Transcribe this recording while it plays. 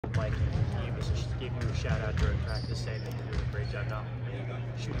Mike gave you a shout out during practice saying that you're doing a great job not only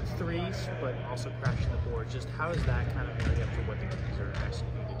shooting threes but also crashing the board. Just how does that kind of marry up to what the Kings are asking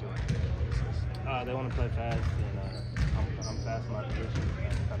you to do on a daily basis? They want to play fast, and I'm fast in my position.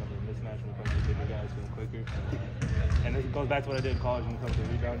 Kind of a mismatch when it comes to bigger guys being quicker. And it goes back to what I did in college when it comes to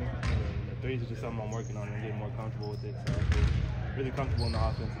rebounding. And the threes is just something I'm working on and getting more comfortable with it. So I feel really comfortable in the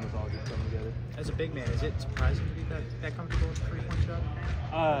offense, and it's all just coming together. As a big man, is it surprising to be that comfortable with a three-point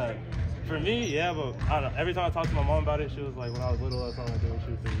shot? For me, yeah, but I don't know. Every time I talk to my mom about it, she was like, when I was little, that's all I did was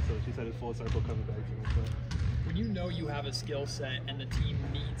shoot threes. So she said it's full circle coming back to me. So. When you know you have a skill set and the team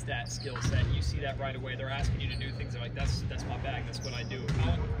needs that skill set, you see that right away. They're asking you to do things. They're like, that's my bag. That's what I do.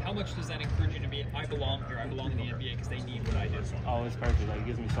 How much does that encourage you to be? I belong here. I belong in the NBA because they need what I do. Oh, it's perfect. Like, it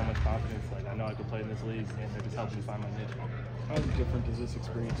gives me so much confidence. Like, I know I can play in this league, and it just helps me find my niche. How different does this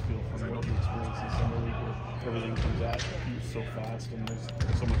experience feel from what you experienced in summer league, where everything comes at you so fast and there's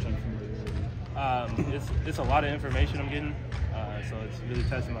so much unfamiliarity? It's a lot of information I'm getting, so it's really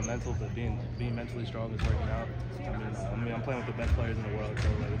testing my mental. But being mentally strong is working out. I mean, I'm playing with the best players in the world, so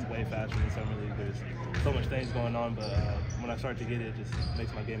like it's way faster than summer league. There's so much things going on, but when I start to get it, it just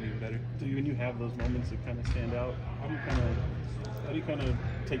makes my game even better. When you have those moments that kind of stand out, how do you kind of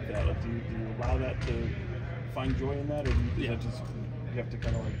take that? Like, do you allow that to find joy in that, or do you have to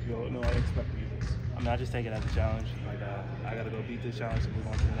kind of like go, no, I expect to do this? I mean, I just take it as a challenge. Like, I got to go beat this challenge and move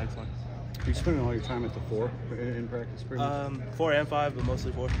on to the next one. Are you spending all your time at the 4 in practice, pretty much? 4 and 5, but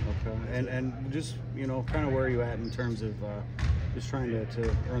mostly 4. Okay, and just, kind of where are you at in terms of just trying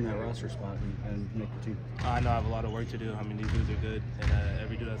to earn that roster spot and make the team? I know I have a lot of work to do. I mean, these dudes are good, and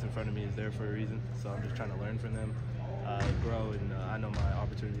every dude that's in front of me is there for a reason. So I'm just trying to learn from them, grow, and I know my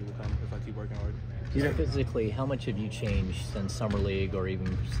opportunity will come if I keep working hard. Physically, how much have you changed since summer league or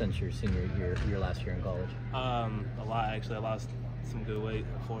even since your senior year, your last year in college? A lot, actually. I lost some good weight,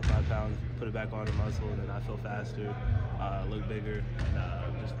 4 or 5 pounds, put it back on the muscle, and then I feel faster, look bigger,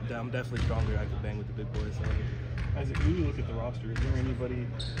 and I'm definitely stronger. I can bang with the big boys. So. When you look at the roster, is there anybody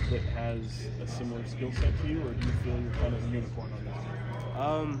that has a similar skill set to you, or do you feel you're kind of a unicorn on this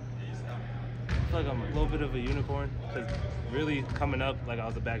team? I feel like I'm a little bit of a unicorn, because really coming up, like I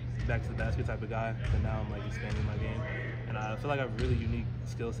was a back to the basket type of guy, and now I'm like expanding my game, and I feel like I have a really unique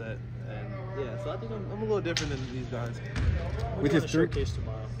skill set, and yeah, so I think I'm a little different than these guys. With your showcase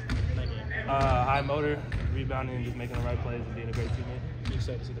tomorrow, that game? High motor, rebounding, and just making the right plays and being a great teammate. You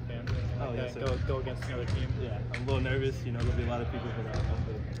excited to see the fans? Oh yes, go against another team. Yeah, I'm a little nervous. There'll be a lot of people, but I'm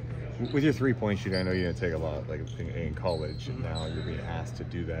good. With your three-point shooting, I know you didn't take a lot like in college, and now you're being asked to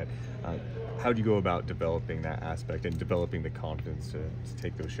do that. How do you go about developing that aspect and developing the confidence to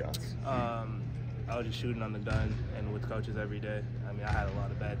take those shots? I was just shooting on the gun and with coaches every day. I mean, I had a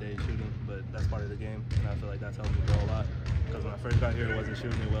lot of bad days shooting, but that's part of the game, and I feel like that's helped me grow a lot. Because when I first got here, I wasn't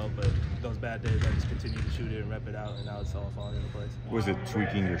shooting it well, but those bad days, I just continued to shoot it and rep it out, and now it's all falling into place. Was it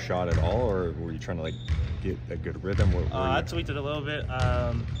tweaking your shot at all, or were you trying to get a good rhythm? I tweaked it a little bit.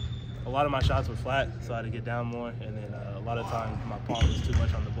 A lot of my shots were flat, so I had to get down more, and then a lot of times my palm was too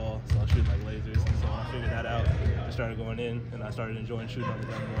much on the ball, so I was shooting like lasers. And so when I figured that out, I started going in, and I started enjoying shooting on the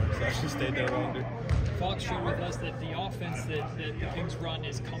gun more, so I just stayed there longer. Fox shared with us that the offense that the Kings run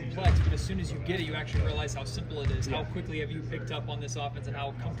is complex, but as soon as you get it, you actually realize how simple it is. How quickly have you picked up on this offense, and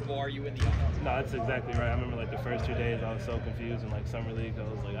how comfortable are you in the offense? No, that's exactly right. I remember like the first 2 days, I was so confused in like summer league. I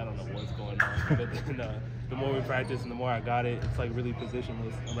was like, I don't know what's going on. But then the more we practice and the more I got it, it's like really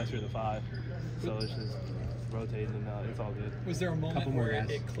positionless unless you're the 5. So it's just rotating, and it's all good. Was there a moment where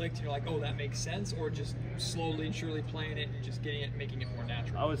it clicked and you're like, oh, that makes sense, or just slowly and surely playing it and just getting it, making it more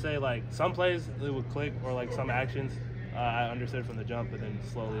natural? I would say like some plays it would click, or like some actions I understood from the jump, but then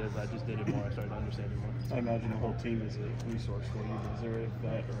slowly as I just did it more, I started understanding more. I imagine the whole team is a resource for you. Is there a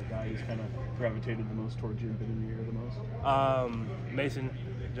vet or a guy who's kind of gravitated the most towards you and been in your ear the most? Mason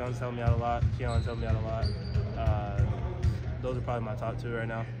Jones helped me out a lot. Keon's helped me out a lot. Those are probably my top 2 right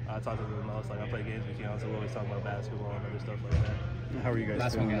now. I talk to them the most. Like, I play games with Keon, so we always talk about basketball and other stuff like that. How are you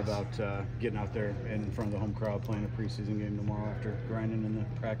guys feeling about getting out there in front of the home crowd, playing a preseason game tomorrow after grinding in the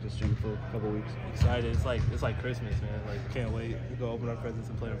practice gym for a couple of weeks? Excited. It's like Christmas, man. Like, can't wait to go open our presents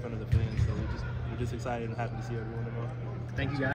and play in front of the fans. So we're just excited and happy to see everyone tomorrow. Thank you, guys.